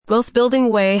Wealth Building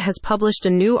Way has published a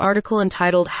new article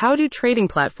entitled How Do Trading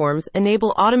Platforms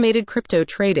Enable Automated Crypto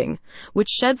Trading, which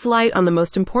sheds light on the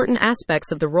most important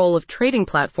aspects of the role of trading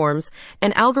platforms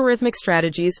and algorithmic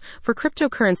strategies for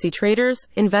cryptocurrency traders,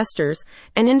 investors,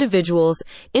 and individuals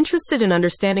interested in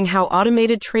understanding how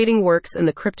automated trading works in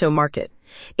the crypto market.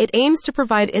 It aims to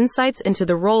provide insights into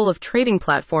the role of trading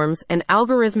platforms and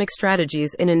algorithmic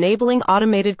strategies in enabling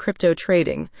automated crypto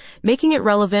trading, making it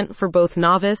relevant for both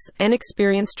novice and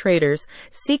experienced traders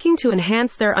seeking to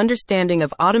enhance their understanding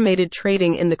of automated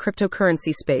trading in the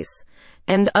cryptocurrency space.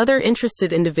 And other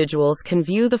interested individuals can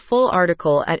view the full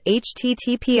article at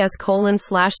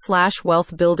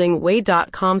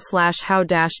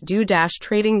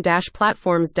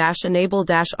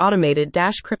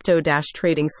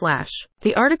https://wealthbuildingway.com/how-do-trading-platforms-enable-automated-crypto-trading/.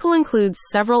 The article includes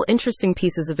several interesting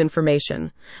pieces of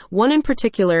information. One in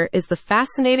particular is the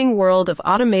fascinating world of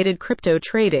automated crypto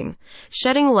trading,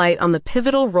 shedding light on the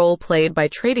pivotal role played by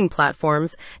trading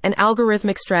platforms and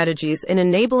algorithmic strategies in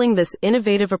enabling this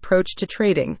innovative approach to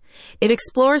trading. It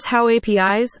explores how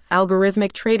APIs,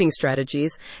 algorithmic trading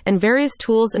strategies, and various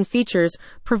tools and features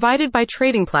provided by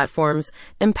trading platforms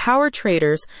empower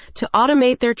traders to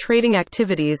automate their trading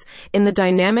activities in the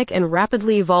dynamic and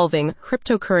rapidly evolving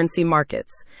cryptocurrency market.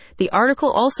 The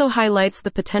article also highlights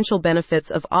the potential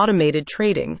benefits of automated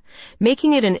trading,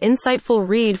 making it an insightful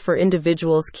read for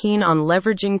individuals keen on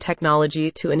leveraging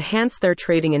technology to enhance their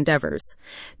trading endeavors.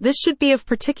 This should be of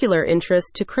particular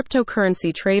interest to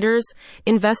cryptocurrency traders,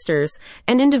 investors,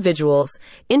 and individuals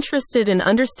interested in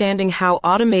understanding how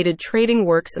automated trading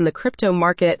works in the crypto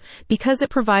market because it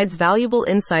provides valuable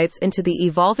insights into the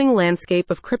evolving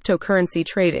landscape of cryptocurrency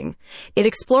trading. It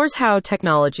explores how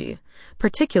technology,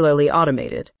 particularly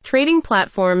automated trading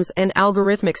platforms and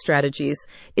algorithmic strategies,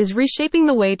 is reshaping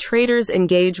the way traders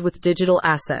engage with digital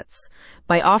assets.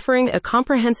 By offering a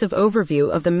comprehensive overview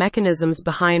of the mechanisms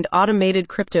behind automated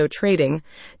crypto trading,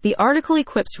 the article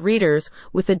equips readers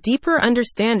with a deeper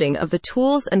understanding of the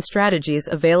tools and strategies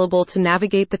available to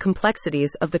navigate the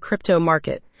complexities of the crypto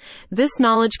market. This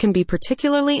knowledge can be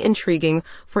particularly intriguing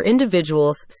for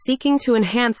individuals seeking to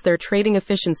enhance their trading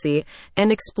efficiency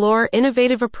and explore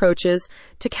innovative approaches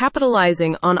to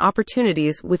capitalizing on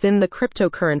opportunities within the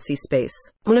cryptocurrency space.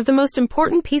 One of the most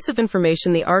important pieces of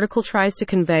information the article tries to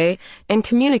convey and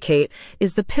communicate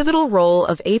is the pivotal role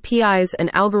of APIs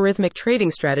and algorithmic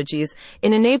trading strategies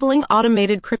in enabling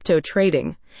automated crypto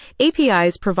trading.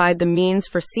 APIs provide the means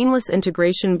for seamless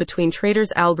integration between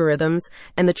traders' algorithms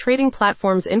and the trading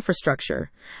platform's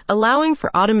infrastructure, allowing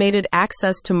for automated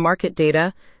access to market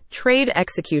data, trade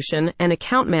execution, and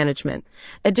account management.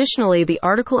 Additionally, the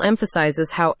article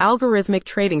emphasizes how algorithmic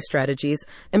trading strategies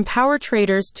empower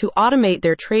traders to automate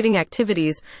their trading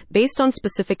activities based on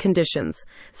specific conditions,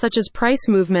 such as price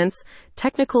movements,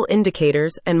 technical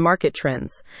indicators, and market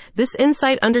trends. This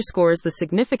insight underscores the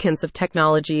significance of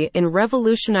technology in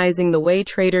revolutionizing the way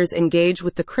traders engage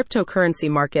with the cryptocurrency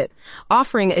market,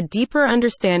 offering a deeper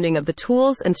understanding of the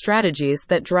tools and strategies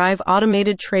that drive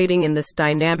automated trading in this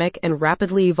dynamic and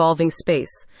rapidly evolving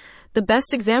space. The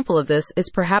best example of this is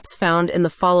perhaps found in the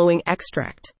following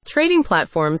extract. Trading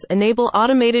platforms enable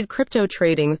automated crypto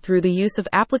trading through the use of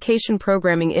application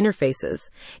programming interfaces,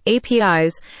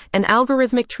 APIs, and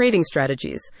algorithmic trading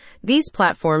strategies. These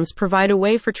platforms provide a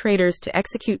way for traders to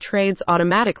execute trades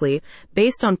automatically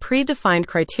based on predefined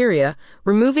criteria,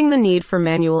 removing the need for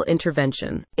manual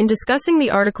intervention. In discussing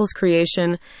the article's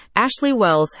creation, Ashley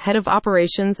Wells, head of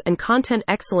operations and content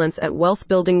excellence at Wealth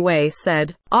Building Way,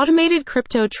 said, "Automated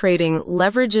crypto trading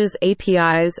leverages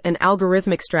APIs and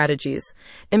algorithmic strategies,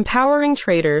 empowering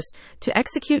traders to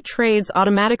execute trades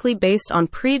automatically based on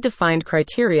predefined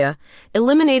criteria,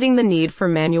 eliminating the need for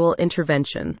manual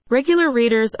intervention." Regular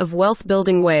readers of Wealth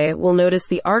Building Way will notice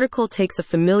the article takes a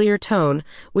familiar tone,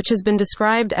 which has been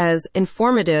described as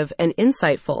informative and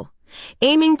insightful,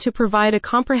 aiming to provide a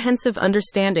comprehensive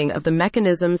understanding of the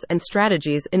mechanisms and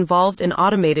strategies involved in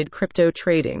automated crypto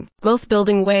trading. Wealth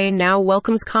Building Way now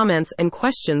welcomes comments and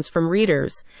questions from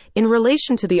readers in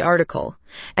relation to the article,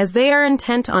 as they are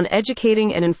intent on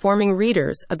educating and informing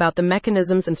readers about the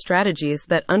mechanisms and strategies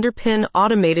that underpin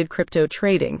automated crypto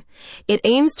trading. It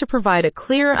aims to provide a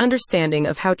clear understanding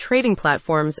of how trading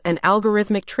platforms and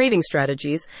algorithmic trading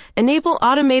strategies enable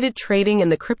automated trading in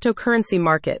the cryptocurrency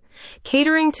market,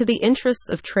 catering to the interests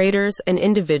of traders and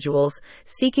individuals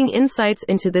seeking insights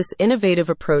into this innovative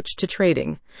approach to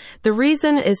trading. The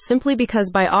reason is simply because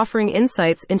by offering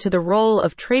insights into the role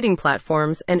of trading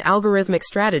platforms and algorithmic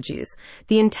strategies,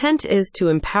 The intent is to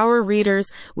empower readers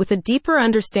with a deeper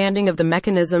understanding of the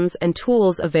mechanisms and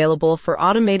tools available for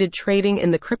automated trading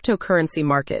in the cryptocurrency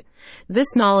market.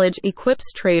 This knowledge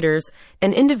equips traders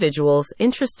and individuals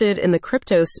interested in the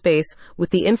crypto space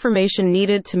with the information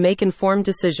needed to make informed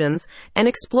decisions and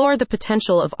explore the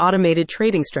potential of automated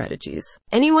trading strategies.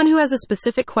 Anyone who has a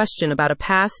specific question about a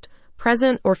past,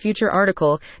 present, or future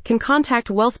article can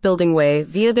contact Wealth Building Way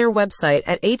via their website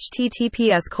at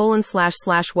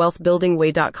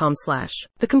https://wealthbuildingway.com/.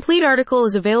 The complete article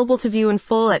is available to view in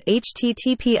full at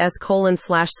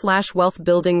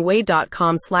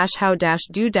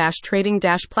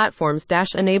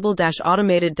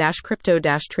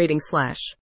https://wealthbuildingway.com/how-do-trading-platforms-enable-automated-crypto-trading/.